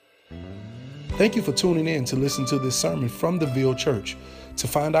Thank you for tuning in to listen to this sermon from the Ville Church. To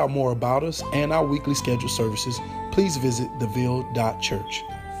find out more about us and our weekly scheduled services, please visit theville.church.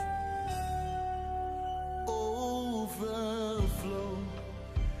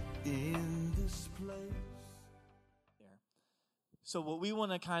 So what we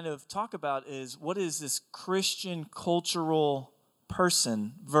want to kind of talk about is, what is this Christian cultural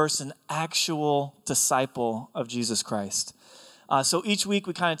person versus an actual disciple of Jesus Christ? So each week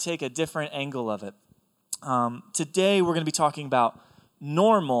we kind of take a different angle of it. Today we're going to be talking about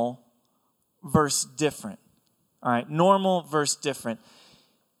normal versus different. All right, normal versus different.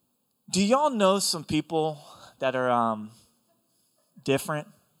 Do y'all know some people that are different?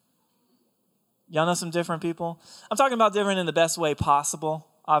 Y'all know some different people? I'm talking about different in the best way possible,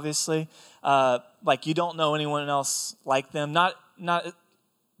 obviously. Like you don't know anyone else like them. Not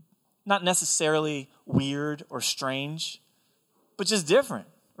necessarily weird or strange, but just different,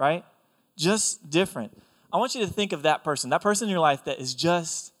 right? Just different. I want you to think of that person in your life that is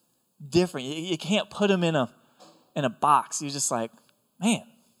just different. You can't put them in a box. You're just like, man,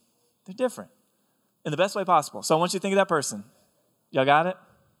 they're different in the best way possible. So I want you to think of that person. Y'all got it?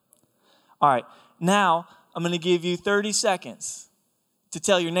 All right, now I'm going to give you 30 seconds to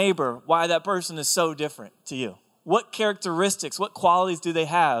tell your neighbor why that person is so different to you. What characteristics, what qualities do they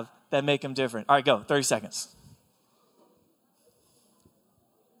have that make them different? All right, go, 30 seconds.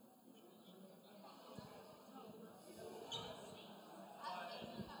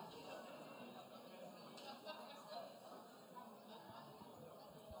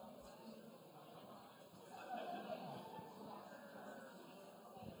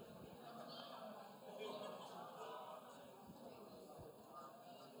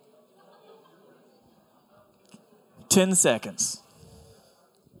 Ten seconds.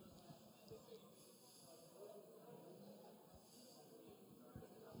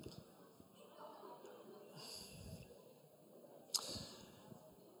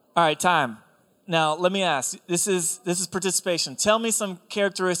 All right, time. Now, let me ask. This is participation. Tell me some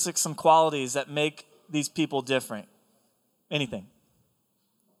characteristics, some qualities that make these people different. Anything.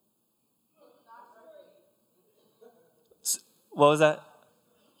 What was that?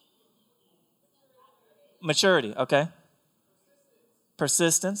 Maturity, okay.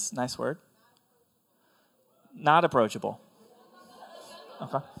 Persistence, nice word. Not approachable.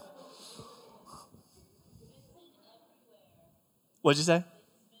 Okay. What'd you say?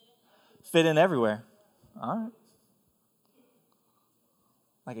 Fit in everywhere. All right.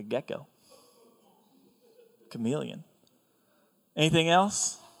 Like a gecko. Chameleon. Anything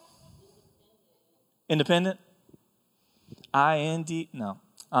else? Independent? I-N-D? No.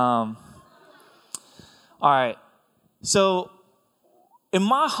 All right, so in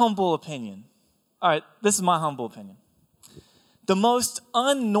my humble opinion, this is my humble opinion, the most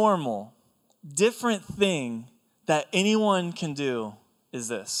unnormal, different thing that anyone can do is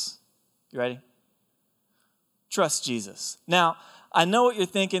this. You ready? Trust Jesus. Now, I know what you're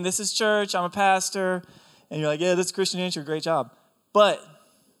thinking. This is church, I'm a pastor, and you're like, yeah, this is Christian Answer, great job. But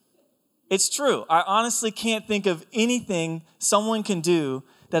it's true. I honestly can't think of anything someone can do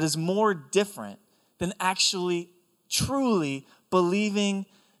that is more different than actually, truly believing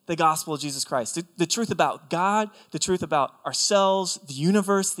the gospel of Jesus Christ. The truth about God, the truth about ourselves, the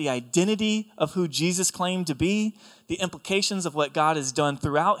universe, the identity of who Jesus claimed to be, the implications of what God has done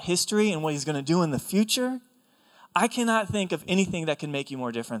throughout history and what he's going to do in the future. I cannot think of anything that can make you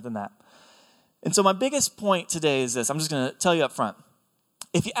more different than that. And so my biggest point today is this. I'm just going to tell you up front.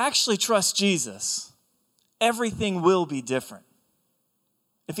 If you actually trust Jesus, everything will be different.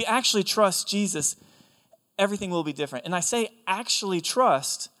 If you actually trust Jesus, everything will be different. And I say actually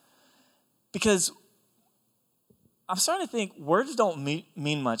trust because I'm starting to think words don't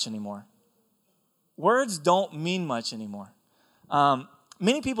mean much anymore. Words don't mean much anymore.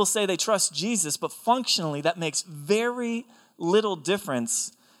 Many people say they trust Jesus, but functionally that makes very little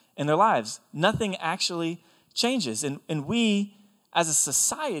difference in their lives. Nothing actually changes. And we, as a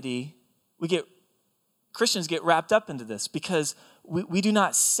society, Christians get wrapped up into this because we do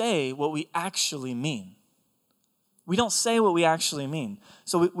not say what we actually mean. We don't say what we actually mean.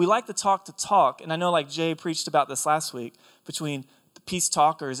 So we like to talk, and I know like Jay preached about this last week, between the peace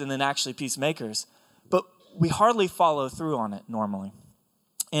talkers and then actually peacemakers, but we hardly follow through on it normally.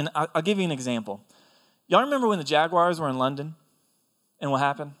 And I'll give you an example. Y'all remember when the Jaguars were in London and what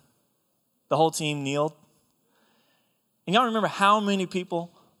happened? The whole team kneeled. And y'all remember how many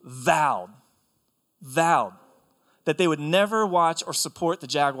people vowed that they would never watch or support the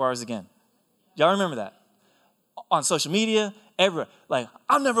Jaguars again. Y'all remember that? On social media, everywhere. Like,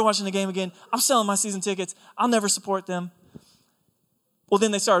 I'm never watching the game again. I'm selling my season tickets. I'll never support them. Well,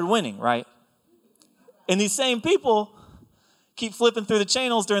 then they started winning, right? And these same people keep flipping through the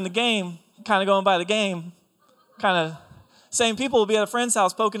channels during the game, kind of going by the game. Same people will be at a friend's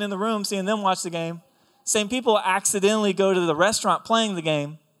house poking in the room, seeing them watch the game. Same people accidentally go to the restaurant playing the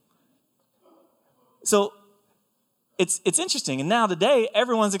game. So it's interesting. And now today,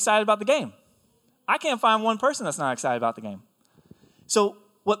 everyone's excited about the game. I can't find one person that's not excited about the game. So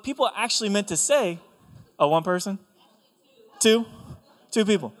what people actually meant to say, one person? Two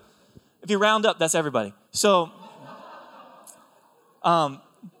people. If you round up, that's everybody. So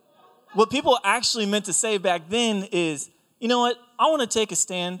what people actually meant to say back then is, you know what? I want to take a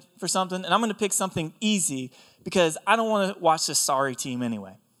stand for something, and I'm going to pick something easy because I don't want to watch this sorry team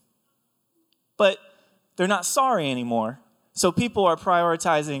anyway. But they're not sorry anymore, so people are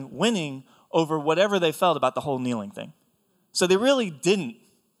prioritizing winning over whatever they felt about the whole kneeling thing. So they really didn't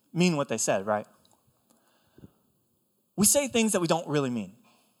mean what they said, right? We say things that we don't really mean.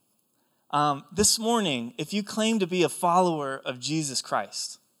 This morning, if you claim to be a follower of Jesus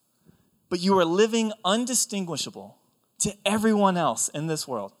Christ, but you are living undistinguishable to everyone else in this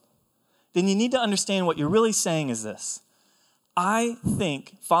world, then you need to understand what you're really saying is this. I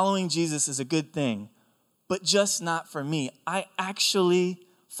think following Jesus is a good thing, but just not for me. I actually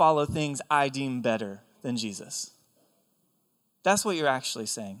follow things I deem better than Jesus. That's what you're actually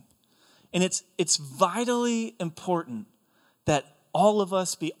saying. And it's vitally important that all of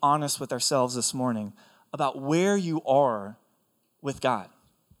us be honest with ourselves this morning about where you are with God.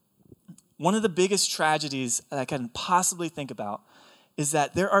 One of the biggest tragedies that I can possibly think about is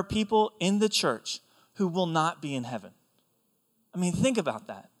that there are people in the church who will not be in heaven. I mean, think about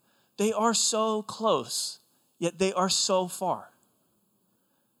that. They are so close, yet they are so far.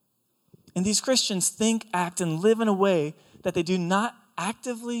 And these Christians think, act, and live in a way that they do not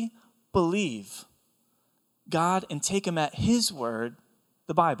actively believe God and take him at his word,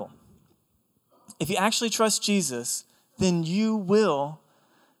 the Bible. If you actually trust Jesus, then you will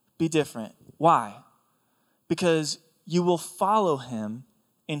be different. Why? Because you will follow him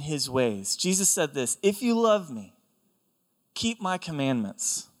in his ways. Jesus said this, if you love me, keep my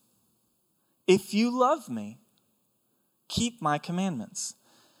commandments. If you love me, keep my commandments.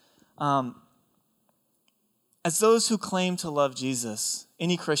 As those who claim to love Jesus,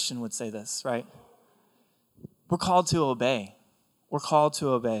 any Christian would say this, right? We're called to obey. We're called to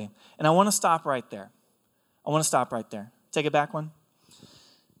obey. And I want to stop right there. Take it back one.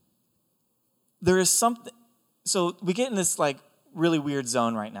 There is something, so we get in this like really weird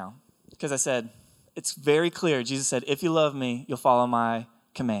zone right now. Because I said, it's very clear. Jesus said, if you love me, you'll follow my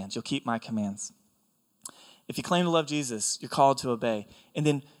commands. You'll keep my commands. If you claim to love Jesus, you're called to obey. And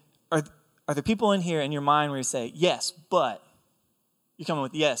then are there people in here in your mind where you say, yes, but, you're coming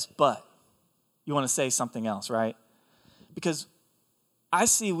with yes, but, you want to say something else, right? Because I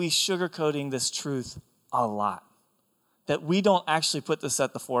see we sugarcoating this truth a lot, that we don't actually put this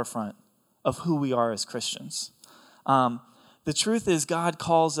at the forefront of who we are as Christians. The truth is God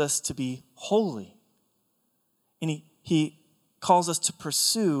calls us to be holy, and he calls us to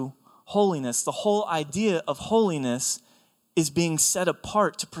pursue holiness. The whole idea of holiness is being set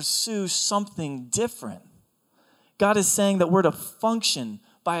apart to pursue something different. God is saying that we're to function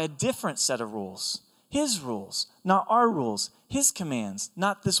by a different set of rules. His rules, not our rules. His commands,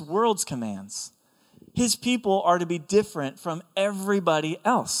 not this world's commands. His people are to be different from everybody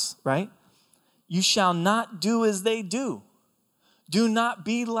else, right? You shall not do as they do. Do not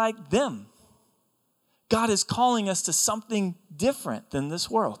be like them. God is calling us to something different than this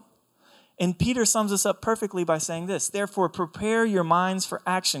world. And Peter sums this up perfectly by saying this, therefore prepare your minds for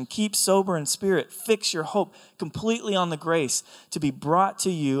action, keep sober in spirit, fix your hope completely on the grace to be brought to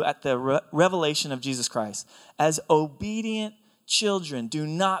you at the revelation of Jesus Christ. As obedient children, do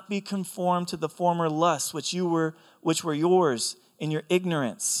not be conformed to the former lusts which were yours in your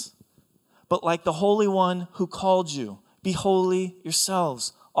ignorance. But like the Holy One who called you, be holy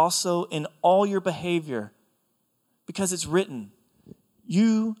yourselves also in all your behavior, because it's written,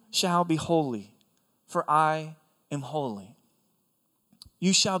 you shall be holy, for I am holy.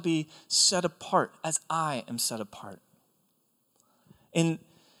 You shall be set apart as I am set apart. And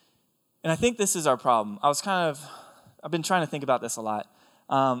I think this is our problem. I've been trying to think about this a lot.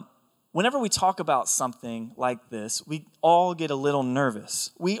 Whenever we talk about something like this, we all get a little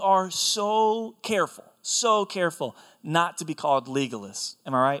nervous. We are so careful not to be called legalists.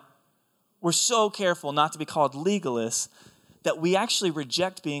 Am I right? We're so careful not to be called legalists that we actually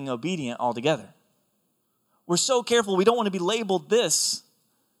reject being obedient altogether. We're so careful we don't want to be labeled this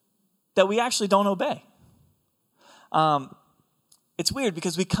that we actually don't obey. It's weird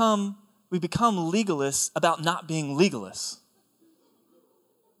because we become legalists about not being legalists.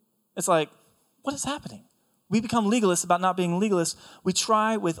 It's like, what is happening? We become legalists about not being legalists. We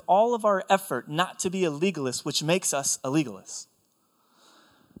try with all of our effort not to be a legalist, which makes us a legalist.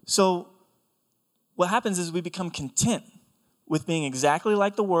 So what happens is we become content with being exactly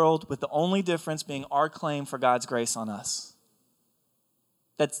like the world, with the only difference being our claim for God's grace on us.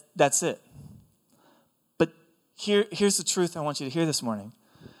 That's it. But here's the truth I want you to hear this morning.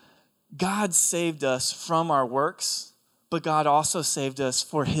 God saved us from our works, but God also saved us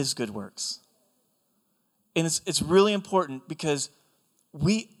for his good works. And it's really important because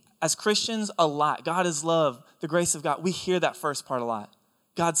we, as Christians, a lot, God is love, the grace of God, we hear that first part a lot.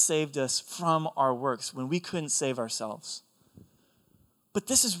 God saved us from our works when we couldn't save ourselves. But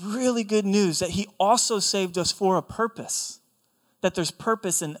this is really good news that he also saved us for a purpose, that there's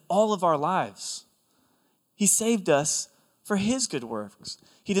purpose in all of our lives. He saved us for his good works.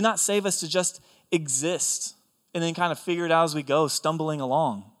 He did not save us to just exist and then kind of figure it out as we go, stumbling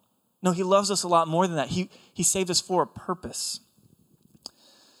along. No, he loves us a lot more than that. He saved us for a purpose.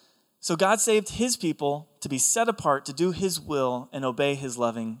 So God saved his people to be set apart to do his will and obey his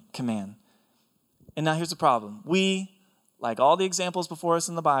loving command. And now here's the problem. We, like all the examples before us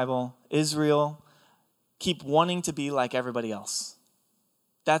in the Bible, Israel, keep wanting to be like everybody else.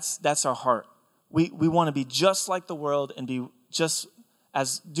 That's our heart. We want to be just like the world and be just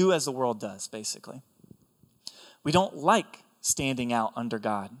do as the world does, basically. We don't like standing out under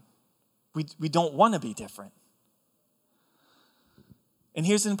God. We don't want to be different. And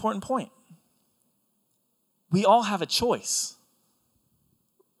here's an important point. We all have a choice,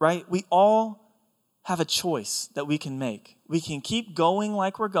 right? We all have a choice that we can make. We can keep going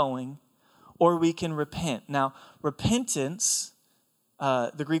like we're going, or we can repent. Now, repentance,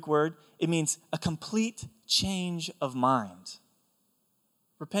 the Greek word, it means a complete change of mind.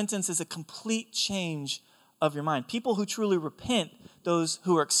 Repentance is a complete change of your mind. People who truly repent, those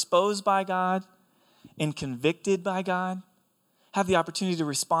who are exposed by God and convicted by God, have the opportunity to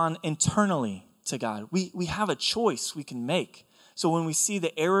respond internally to God. We have a choice we can make. So when we see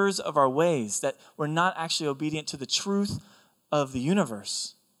the errors of our ways, that we're not actually obedient to the truth of the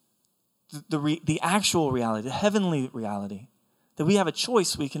universe, the actual reality, the heavenly reality, that we have a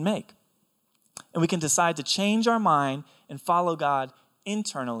choice we can make. And we can decide to change our mind and follow God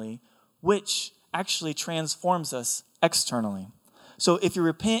internally, which actually transforms us externally. So if you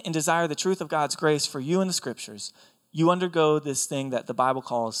repent and desire the truth of God's grace for you in the scriptures, you undergo this thing that the Bible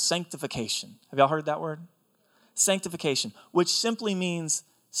calls sanctification. Have y'all heard that word? Sanctification, which simply means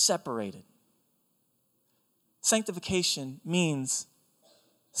separated. Sanctification means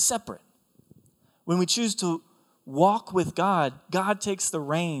separate. When we choose to walk with God, God takes the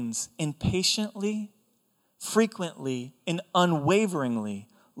reins and patiently, frequently, and unwaveringly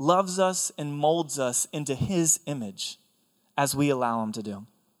loves us and molds us into his image as we allow him to do.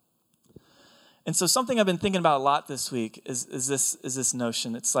 And so something I've been thinking about a lot this week is this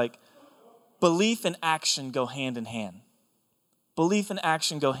notion. It's like belief and action go hand in hand. Belief and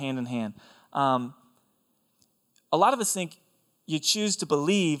action go hand in hand. A lot of us think you choose to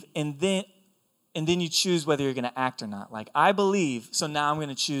believe and then you choose whether you're going to act or not. Like, I believe, so now I'm going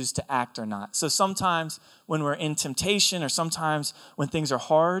to choose to act or not. So sometimes when we're in temptation or sometimes when things are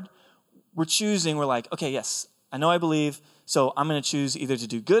hard, we're like, okay, yes, I know I believe, so I'm going to choose either to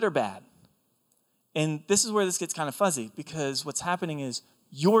do good or bad. And this is where this gets kind of fuzzy, because what's happening is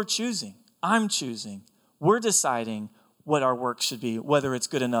you're choosing, I'm choosing, we're deciding what our work should be, whether it's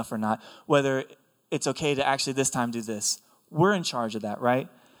good enough or not, whether it's okay to actually this time do this. We're in charge of that, right?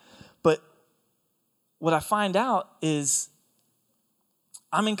 But what I find out is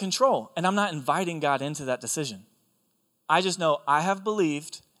I'm in control, and I'm not inviting God into that decision. I just know I have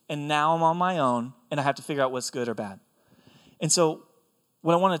believed, and now I'm on my own, and I have to figure out what's good or bad. And so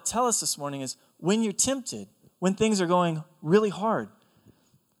what I want to tell us this morning is when you're tempted, when things are going really hard,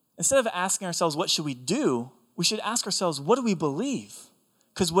 instead of asking ourselves, what should we do? We should ask ourselves, what do we believe?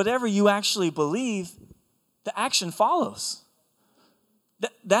 Because whatever you actually believe, the action follows.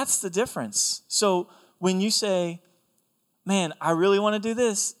 That's the difference. So when you say, man, I really want to do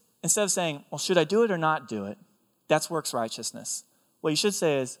this, instead of saying, well, should I do it or not do it? That's works righteousness. What you should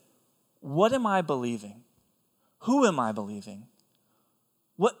say is, what am I believing? Who am I believing?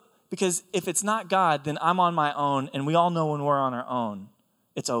 Because if it's not God, then I'm on my own, and we all know when we're on our own,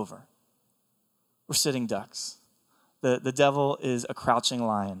 it's over. We're sitting ducks. The devil is a crouching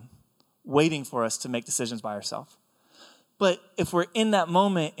lion, waiting for us to make decisions by ourselves. But if we're in that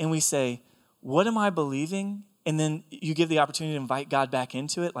moment and we say, what am I believing? And then you give the opportunity to invite God back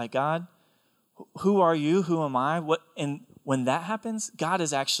into it, like, God, who are you? Who am I? And when that happens, God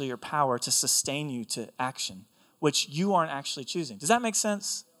is actually your power to sustain you to action, which you aren't actually choosing. Does that make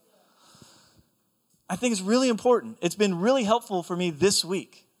sense? I think it's really important. It's been really helpful for me this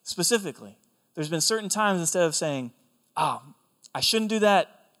week, specifically. There's been certain times instead of saying, oh, I shouldn't do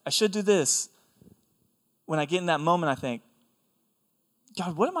that, I should do this. When I get in that moment, I think,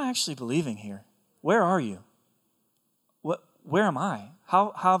 God, what am I actually believing here? Where are you? Where am I?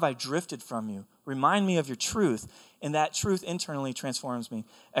 How have I drifted from you? Remind me of your truth, and that truth internally transforms me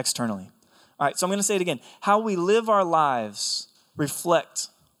externally. All right, so I'm going to say it again. How we live our lives reflect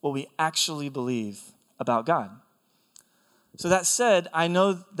what we actually believe about God. So that said, I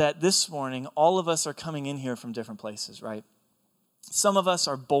know that this morning, all of us are coming in here from different places, right? Some of us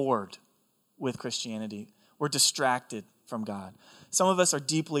are bored with Christianity. We're distracted from God. Some of us are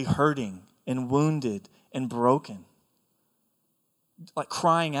deeply hurting and wounded and broken, like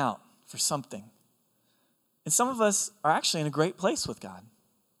crying out for something. And some of us are actually in a great place with God,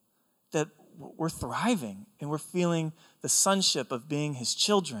 that we're thriving and we're feeling the sonship of being his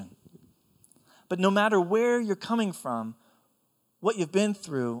children. But no matter where you're coming from, what you've been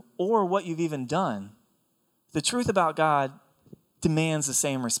through, or what you've even done, the truth about God demands the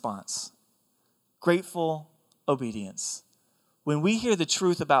same response: grateful obedience. When we hear the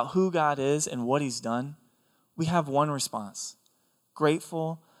truth about who God is and what he's done, we have one response: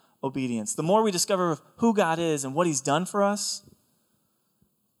 grateful obedience. The more we discover who God is and what he's done for us,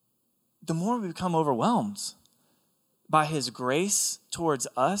 the more we become overwhelmed by his grace towards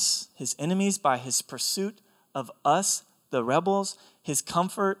us, his enemies, by his pursuit of us, the rebels, his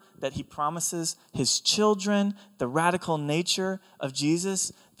comfort that he promises his children, the radical nature of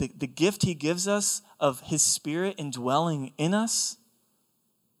Jesus, the gift he gives us of his Spirit indwelling in us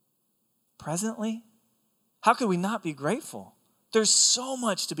presently. How could we not be grateful? There's so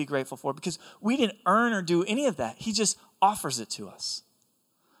much to be grateful for because we didn't earn or do any of that. He just offers it to us.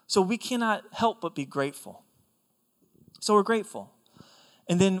 So we cannot help but be grateful. So we're grateful.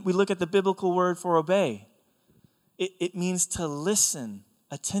 And then we look at the biblical word for obey. It means to listen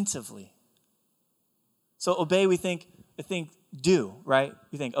attentively. So obey, we think do, right?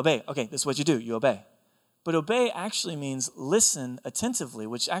 We think obey. Okay, this is what you do. You obey. But obey actually means listen attentively,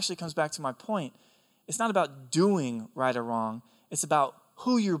 which actually comes back to my point. It's not about doing right or wrong. It's about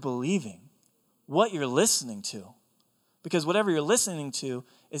who you're believing, what you're listening to. Because whatever you're listening to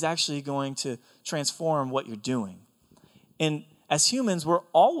is actually going to transform what you're doing. And as humans, we're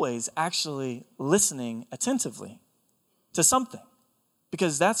always actually listening attentively to something,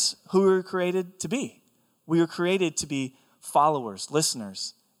 because that's who we were created to be. We were created to be followers,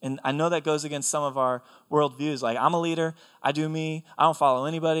 listeners. And I know that goes against some of our worldviews, like I'm a leader, I do me, I don't follow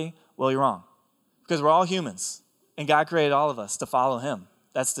anybody. Well, you're wrong, because we're all humans, and God created all of us to follow him.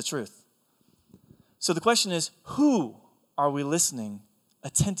 That's the truth. So the question is, who are we listening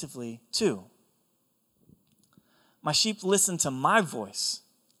attentively to? My sheep listen to my voice.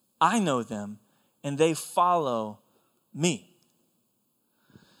 I know them, and they follow me.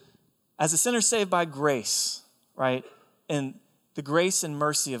 As a sinner saved by grace, right, and the grace and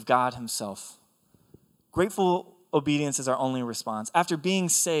mercy of God himself, grateful obedience is our only response. After being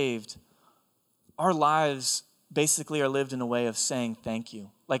saved, our lives basically are lived in a way of saying thank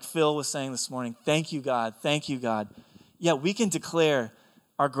you. Like Phil was saying this morning, thank you, God, thank you, God. Yeah, we can declare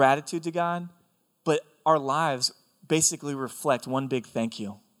our gratitude to God, but our lives basically reflect one big thank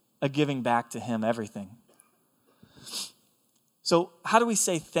you, a giving back to him everything. So how do we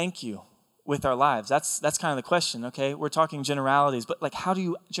say thank you with our lives? That's kind of the question, okay? We're talking generalities, but like how do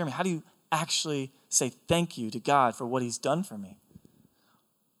you actually say thank you to God for what he's done for me?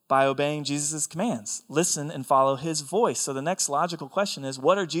 By obeying Jesus' commands. Listen and follow his voice. So the next logical question is,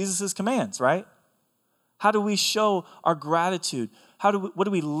 what are Jesus' commands, right? How do we show our gratitude? What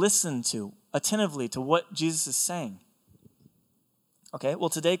do we listen to attentively to what Jesus is saying? Okay, well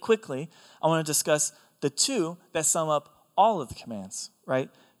today quickly, I want to discuss the two that sum up all of the commands, right?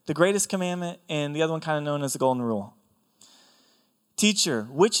 The greatest commandment and the other one kind of known as the golden rule. Teacher,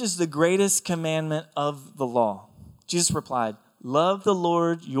 which is the greatest commandment of the law? Jesus replied, love the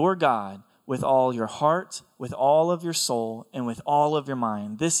Lord your God with all your heart, with all of your soul, and with all of your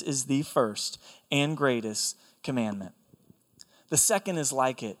mind. This is the first and greatest commandment. The second is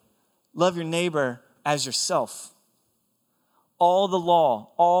like it. Love your neighbor as yourself. All the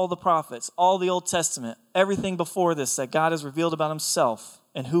law, all the prophets, all the Old Testament, everything before this that God has revealed about himself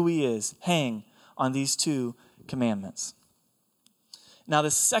and who he is, hang on these two commandments. Now,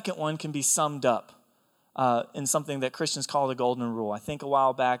 the second one can be summed up in something that Christians call the golden rule. I think a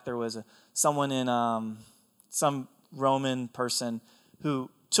while back there was someone in some Roman person who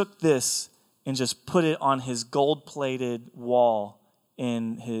took this and just put it on his gold-plated wall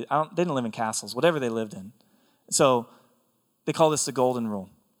in his, they didn't live in castles, whatever they lived in. So they call this the golden rule.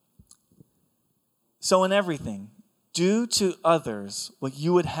 So in everything, do to others what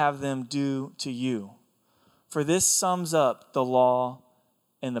you would have them do to you. For this sums up the law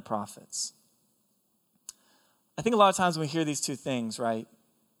and the prophets. I think a lot of times when we hear these two things, right,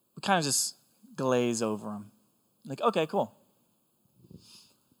 we kind of just glaze over them. Like, okay, cool.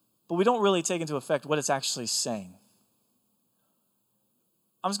 But we don't really take into effect what it's actually saying.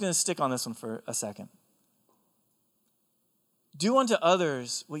 I'm just going to stick on this one for a second. Do unto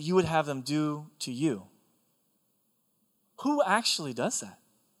others what you would have them do to you. Who actually does that?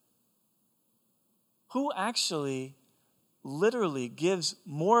 Who actually literally gives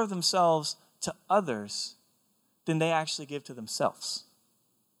more of themselves to others than they actually give to themselves?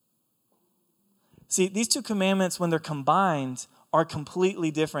 See, these two commandments, when they're combined, are completely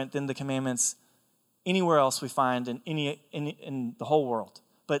different than the commandments anywhere else we find in the whole world.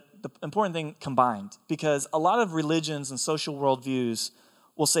 But the important thing, combined, because a lot of religions and social worldviews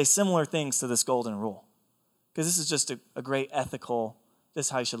will say similar things to this golden rule. Because this is just a great ethical, this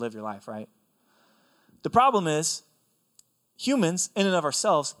is how you should live your life, right? The problem is, humans, in and of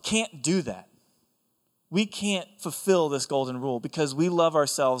ourselves, can't do that. We can't fulfill this golden rule because we love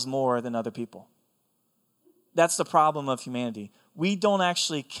ourselves more than other people. That's the problem of humanity. We don't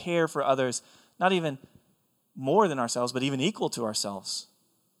actually care for others, not even more than ourselves, but even equal to ourselves.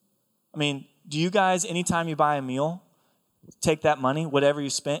 I mean, do you guys, anytime you buy a meal, take that money, whatever you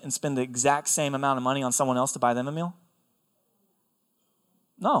spent, and spend the exact same amount of money on someone else to buy them a meal?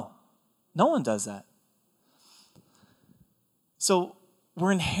 No. No one does that. So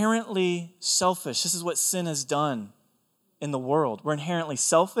we're inherently selfish. This is what sin has done in the world. We're inherently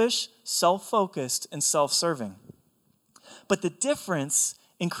selfish, self-focused, and self-serving. But the difference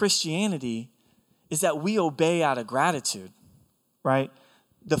in Christianity is that we obey out of gratitude, right?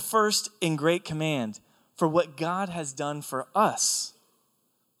 The first and great command for what God has done for us,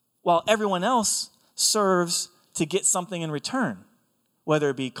 while everyone else serves to get something in return, whether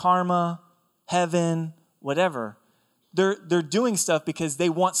it be karma, heaven, whatever. They're doing stuff because they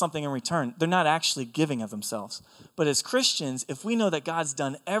want something in return. They're not actually giving of themselves. But as Christians, if we know that God's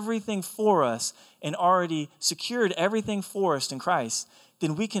done everything for us and already secured everything for us in Christ,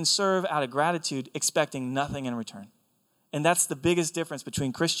 then we can serve out of gratitude, expecting nothing in return. And that's the biggest difference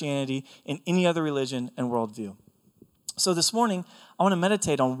between Christianity and any other religion and worldview. So this morning, I want to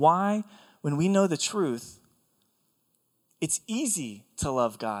meditate on why, when we know the truth, it's easy to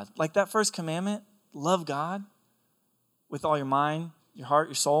love God. Like that first commandment, love God with all your mind, your heart,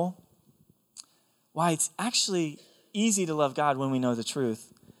 your soul. Why it's actually easy to love God when we know the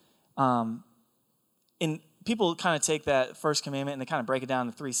truth. And people kind of take that first commandment and they kind of break it down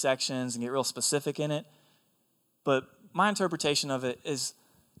into 3 sections and get real specific in it. But my interpretation of it is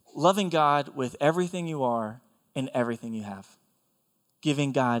loving God with everything you are and everything you have.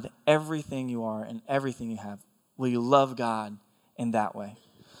 Giving God everything you are and everything you have. Will you love God in that way?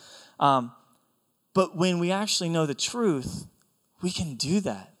 But when we actually know the truth, we can do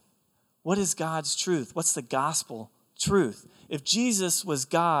that. What is God's truth? What's the gospel truth? If Jesus was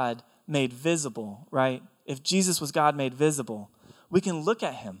God made visible, right? If Jesus was God made visible, we can look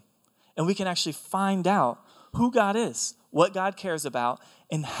at him and we can actually find out who God is, what God cares about,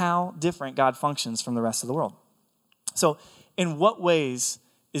 and how different God functions from the rest of the world. So, in what ways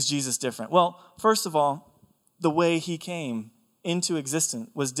is Jesus different? Well, first of all, the way he came into existence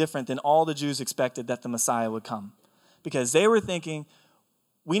was different than all the Jews expected that the Messiah would come. Because they were thinking,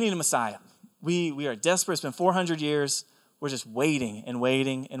 we need a Messiah. We are desperate. It's been 400 years. We're just waiting and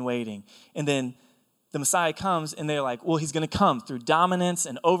waiting and waiting. And then the Messiah comes and they're like, well, he's going to come through dominance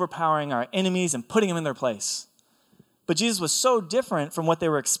and overpowering our enemies and putting them in their place. But Jesus was so different from what they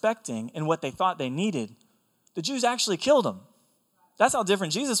were expecting and what they thought they needed. The Jews actually killed him. That's how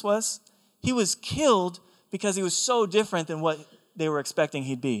different Jesus was. He was killed because he was so different than what they were expecting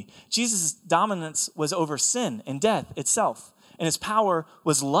he'd be. Jesus' dominance was over sin and death itself. And his power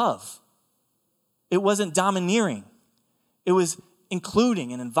was love. It wasn't domineering. It was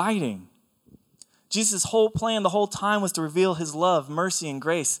including and inviting. Jesus' whole plan the whole time was to reveal his love, mercy, and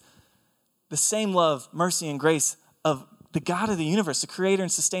grace. The same love, mercy, and grace of the God of the universe, the creator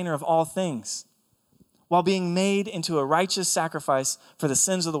and sustainer of all things, while being made into a righteous sacrifice for the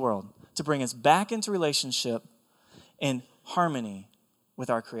sins of the world to bring us back into relationship and harmony with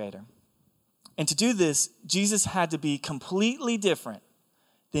our Creator. And to do this, Jesus had to be completely different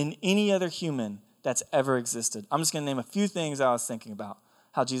than any other human that's ever existed. I'm just going to name a few things I was thinking about.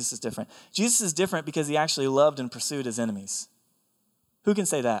 How Jesus is different. Jesus is different because he actually loved and pursued his enemies. Who can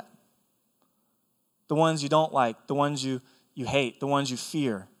say that? The ones you don't like, the ones you hate, the ones you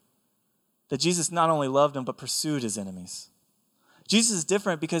fear. That Jesus not only loved them, but pursued his enemies. Jesus is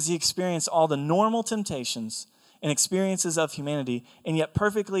different because he experienced all the normal temptations and experiences of humanity and yet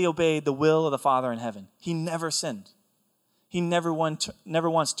perfectly obeyed the will of the Father in heaven. He never sinned. He never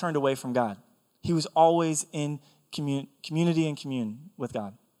once turned away from God. He was always in community and commune with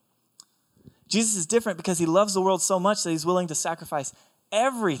God. Jesus is different because he loves the world so much that he's willing to sacrifice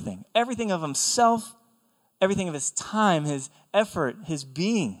everything of himself, everything of his time, his effort, his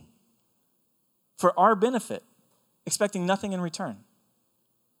being for our benefit, expecting nothing in return.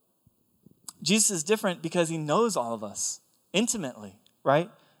 Jesus is different because he knows all of us intimately, right?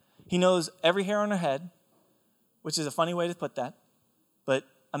 He knows every hair on our head, which is a funny way to put that, but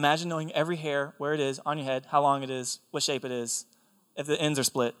imagine knowing every hair, where it is on your head, how long it is, what shape it is, if the ends are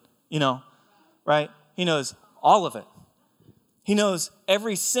split, right? He knows all of it. He knows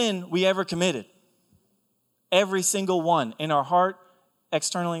every sin we ever committed, every single one in our heart,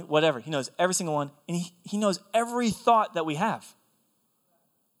 externally, whatever. He knows every single one, and he knows every thought that we have.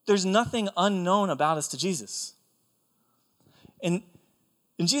 There's nothing unknown about us to Jesus. And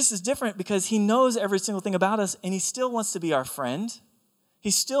Jesus is different because he knows every single thing about us, and he still wants to be our friend.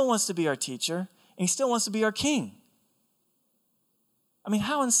 He still wants to be our teacher, and he still wants to be our king. I mean,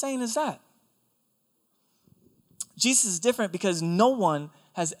 how insane is that? Jesus is different because no one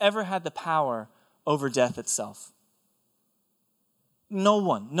has ever had the power over death itself. No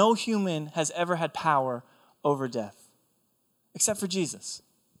one, no human has ever had power over death, except for Jesus.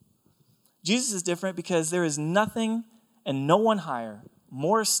 Jesus is different because there is nothing and no one higher,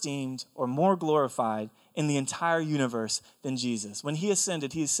 more esteemed, or more glorified in the entire universe than Jesus. When he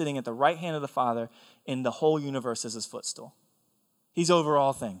ascended, he is sitting at the right hand of the Father, and the whole universe is his footstool. He's over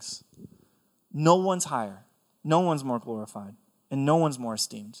all things. No one's higher, no one's more glorified, and no one's more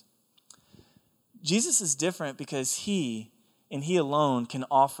esteemed. Jesus is different because he, and he alone, can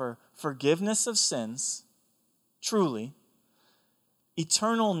offer forgiveness of sins, truly,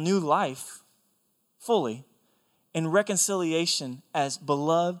 eternal new life, fully, and reconciliation as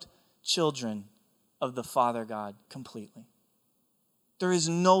beloved children of the Father God completely. There is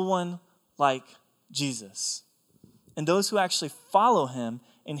no one like Jesus. And those who actually follow him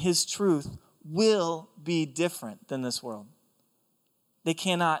in his truth will be different than this world. They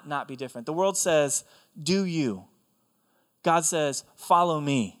cannot not be different. The world says, do you. God says, follow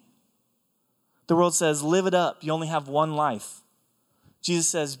me. The world says, live it up. You only have one life. Jesus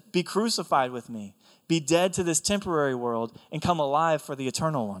says, be crucified with me. Be dead to this temporary world and come alive for the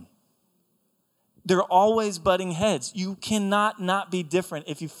eternal one. They're always butting heads. You cannot not be different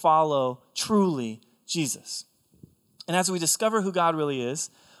if you follow truly Jesus. And as we discover who God really is,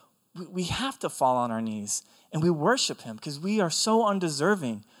 we have to fall on our knees and we worship him because we are so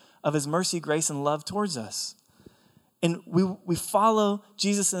undeserving of his mercy, grace, and love towards us. And we follow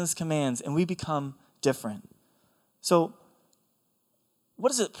Jesus and his commands and we become different. So what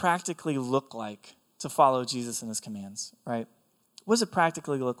does it practically look like to follow Jesus and his commands, right? What does it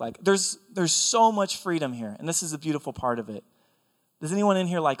practically look like? There's so much freedom here, and this is the beautiful part of it. Does anyone in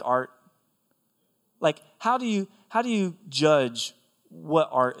here like art? Like, how do you judge what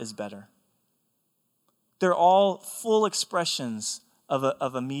art is better? They're all full expressions of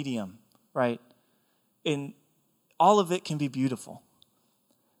a medium, right? And all of it can be beautiful.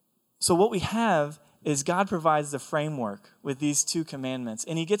 So what we have is God provides the framework with these two commandments.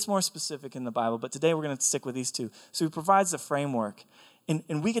 And he gets more specific in the Bible, but today we're going to stick with these two. So he provides the framework,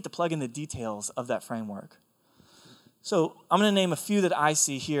 and we get to plug in the details of that framework. So I'm going to name a few that I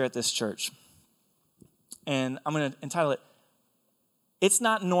see here at this church. And I'm going to entitle it, It's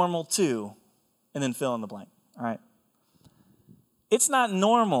Not Normal To, and then fill in the blank, all right? It's not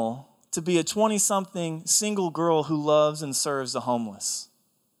normal to be a 20-something single girl who loves and serves the homeless.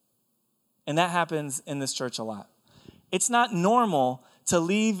 And that happens in this church a lot. It's not normal to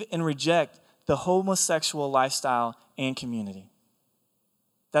leave and reject the homosexual lifestyle and community.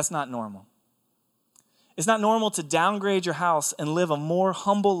 That's not normal. It's not normal to downgrade your house and live a more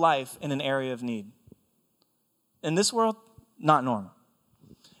humble life in an area of need. In this world, not normal.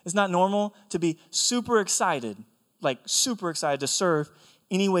 It's not normal to be super excited to serve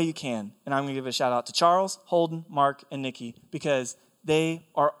any way you can. And I'm going to give a shout out to Charles, Holden, Mark, and Nikki because they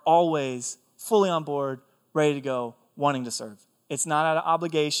are always fully on board, ready to go, wanting to serve. It's not out of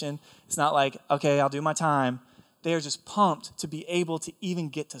obligation. It's not like, okay, I'll do my time. They are just pumped to be able to even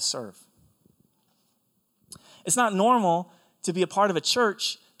get to serve. It's not normal to be a part of a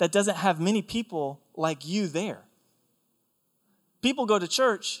church that doesn't have many people like you there. People go to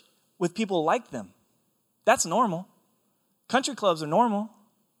church with people like them. That's normal. Country clubs are normal.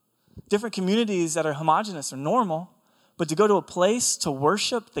 Different communities that are homogenous are normal. But to go to a place to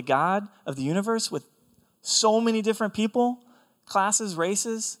worship the God of the universe with so many different people, classes,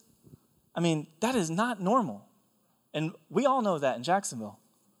 races. I mean, that is not normal. And we all know that in Jacksonville.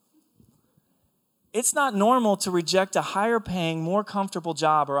 It's not normal to reject a higher paying, more comfortable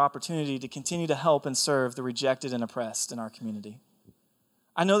job or opportunity to continue to help and serve the rejected and oppressed in our community.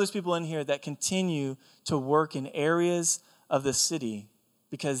 I know there's people in here that continue to work in areas of the city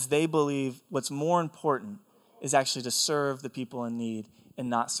because they believe what's more important is actually to serve the people in need and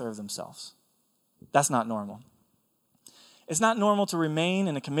not serve themselves. That's not normal. It's not normal to remain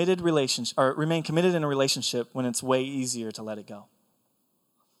in a committed relationship or remain committed in a relationship when it's way easier to let it go.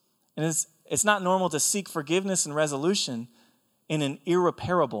 And it's not normal to seek forgiveness and resolution in an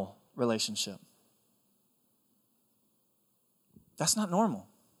irreparable relationship. That's not normal.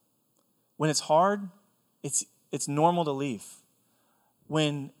 When it's hard, it's normal to leave.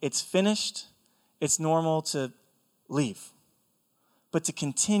 When it's finished, it's normal to leave. But to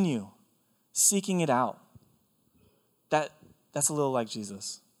continue seeking it out, that's a little like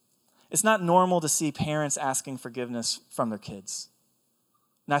Jesus. It's not normal to see parents asking forgiveness from their kids.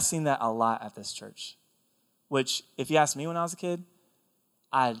 And I've seen that a lot at this church, which if you ask me when I was a kid,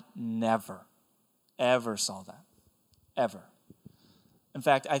 I never, ever saw that, ever. In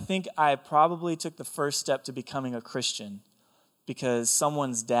fact, I think I probably took the first step to becoming a Christian because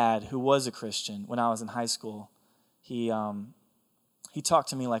someone's dad, who was a Christian when I was in high school, he talked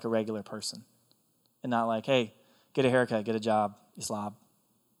to me like a regular person and not like, hey, get a haircut, get a job, you slob.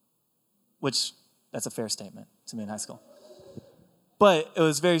 Which, that's a fair statement to me in high school. But it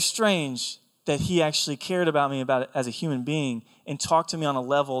was very strange that he actually cared about me about it as a human being and talked to me on a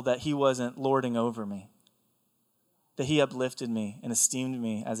level that he wasn't lording over me. That he uplifted me and esteemed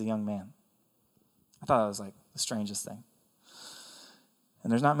me as a young man. I thought that was like the strangest thing.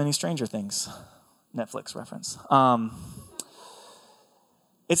 And there's not many Stranger Things, Netflix reference.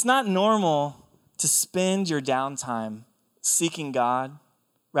 It's not normal to spend your downtime seeking God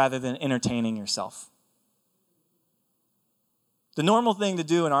rather than entertaining yourself. The normal thing to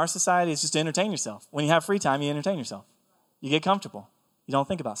do in our society is just to entertain yourself. When you have free time, you entertain yourself. You get comfortable. You don't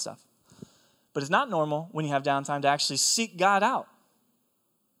think about stuff. But it's not normal when you have downtime to actually seek God out.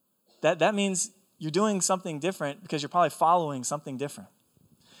 That means you're doing something different because you're probably following something different.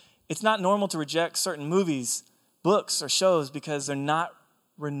 It's not normal to reject certain movies, books, or shows because they're not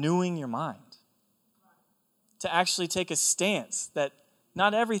renewing your mind. To actually take a stance that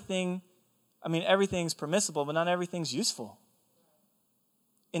not everything, everything's permissible, but not everything's useful.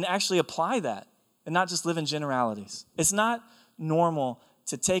 And actually apply that and not just live in generalities. It's not normal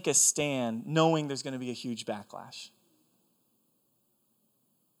to take a stand knowing there's going to be a huge backlash.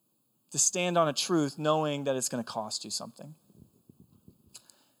 To stand on a truth knowing that it's going to cost you something.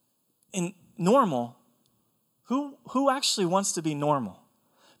 And normal, who actually wants to be normal?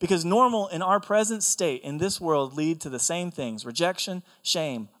 Because normal in our present state in this world lead to the same things: rejection,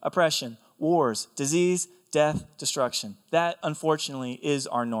 shame, oppression, wars, disease, death, destruction. That, unfortunately, is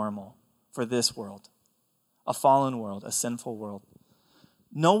our normal for this world. A fallen world, a sinful world.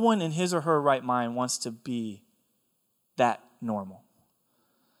 No one in his or her right mind wants to be that normal.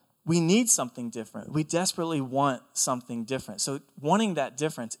 We need something different. We desperately want something different. So wanting that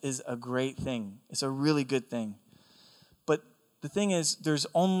difference is a great thing. It's a really good thing. But the thing is, there's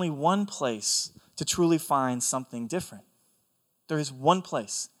only one place to truly find something different. There is one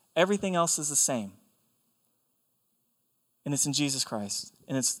place. Everything else is the same. And it's in Jesus Christ.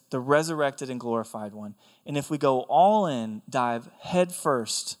 And it's the resurrected and glorified one. And if we go all in, dive head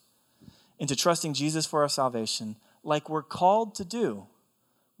first into trusting Jesus for our salvation, like we're called to do,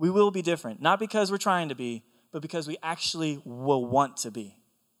 we will be different. Not because we're trying to be, but because we actually will want to be.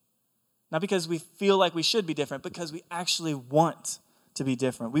 Not because we feel like we should be different, because we actually want to be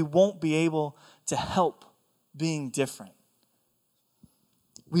different. We won't be able to help being different.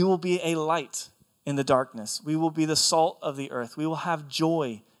 We will be a light in the darkness. We will be the salt of the earth. We will have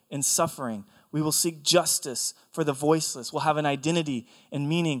joy in suffering. We will seek justice for the voiceless. We'll have an identity and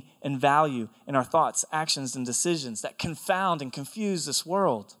meaning and value in our thoughts, actions, and decisions that confound and confuse this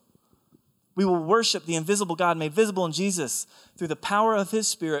world. We will worship the invisible God made visible in Jesus through the power of his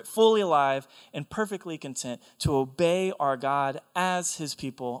Spirit, fully alive and perfectly content to obey our God as his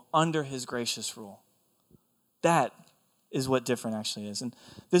people under his gracious rule. That is what different actually is. And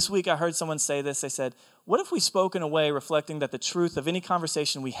this week I heard someone say this. They said, what if we spoke in a way reflecting that the truth of any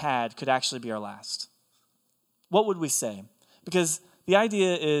conversation we had could actually be our last? What would we say? Because the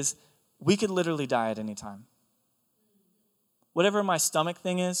idea is we could literally die at any time. Whatever my stomach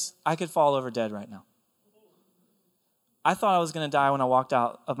thing is, I could fall over dead right now. I thought I was going to die when I walked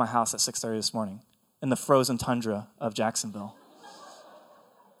out of my house at 6:30 this morning in the frozen tundra of Jacksonville.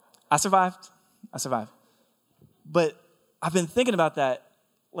 I survived. But I've been thinking about that.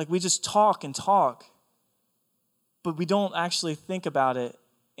 Like, we just talk and talk, but we don't actually think about it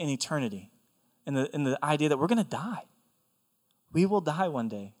in eternity, in the idea that we're going to die. We will die one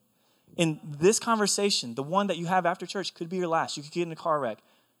day. And this conversation, the one that you have after church, could be your last. You could get in a car wreck.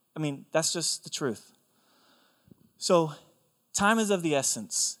 I mean, that's just the truth. So time is of the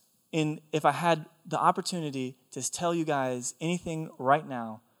essence. And if I had the opportunity to tell you guys anything right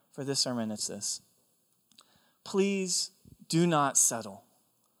now for this sermon, it's this. Please do not settle.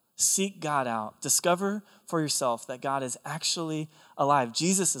 Seek God out. Discover for yourself that God is actually alive.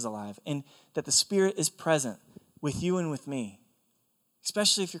 Jesus is alive, and that the Spirit is present with you and with me,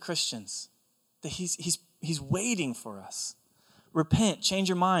 especially if you're Christians, that he's waiting for us. Repent, change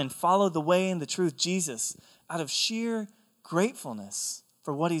your mind, follow the way and the truth, Jesus, out of sheer gratefulness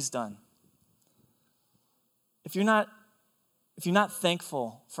for what he's done. If you're not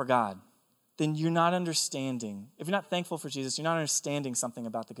thankful for God, then you're not understanding. If you're not thankful for Jesus, you're not understanding something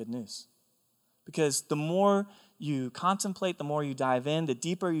about the good news. Because the more you contemplate, the more you dive in, the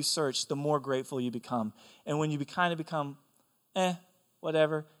deeper you search, the more grateful you become. And when you kind of become,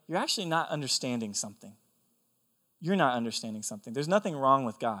 whatever, you're actually not understanding something. You're not understanding something. There's nothing wrong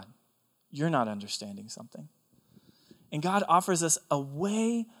with God. You're not understanding something. And God offers us a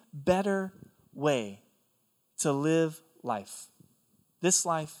way better way to live life. This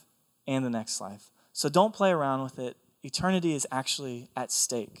life and the next life. So don't play around with it. Eternity is actually at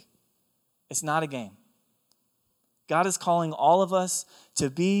stake. It's not a game. God is calling all of us to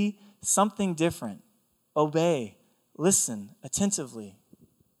be something different. Obey, listen attentively,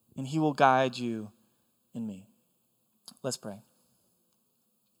 and he will guide you and me. Let's pray.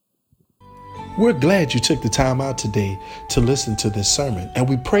 We're glad you took the time out today to listen to this sermon, and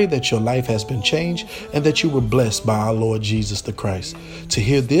we pray that your life has been changed and that you were blessed by our Lord Jesus the Christ. To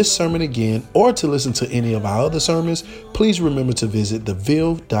hear this sermon again or to listen to any of our other sermons, please remember to visit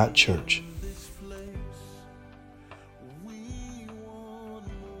theville.church.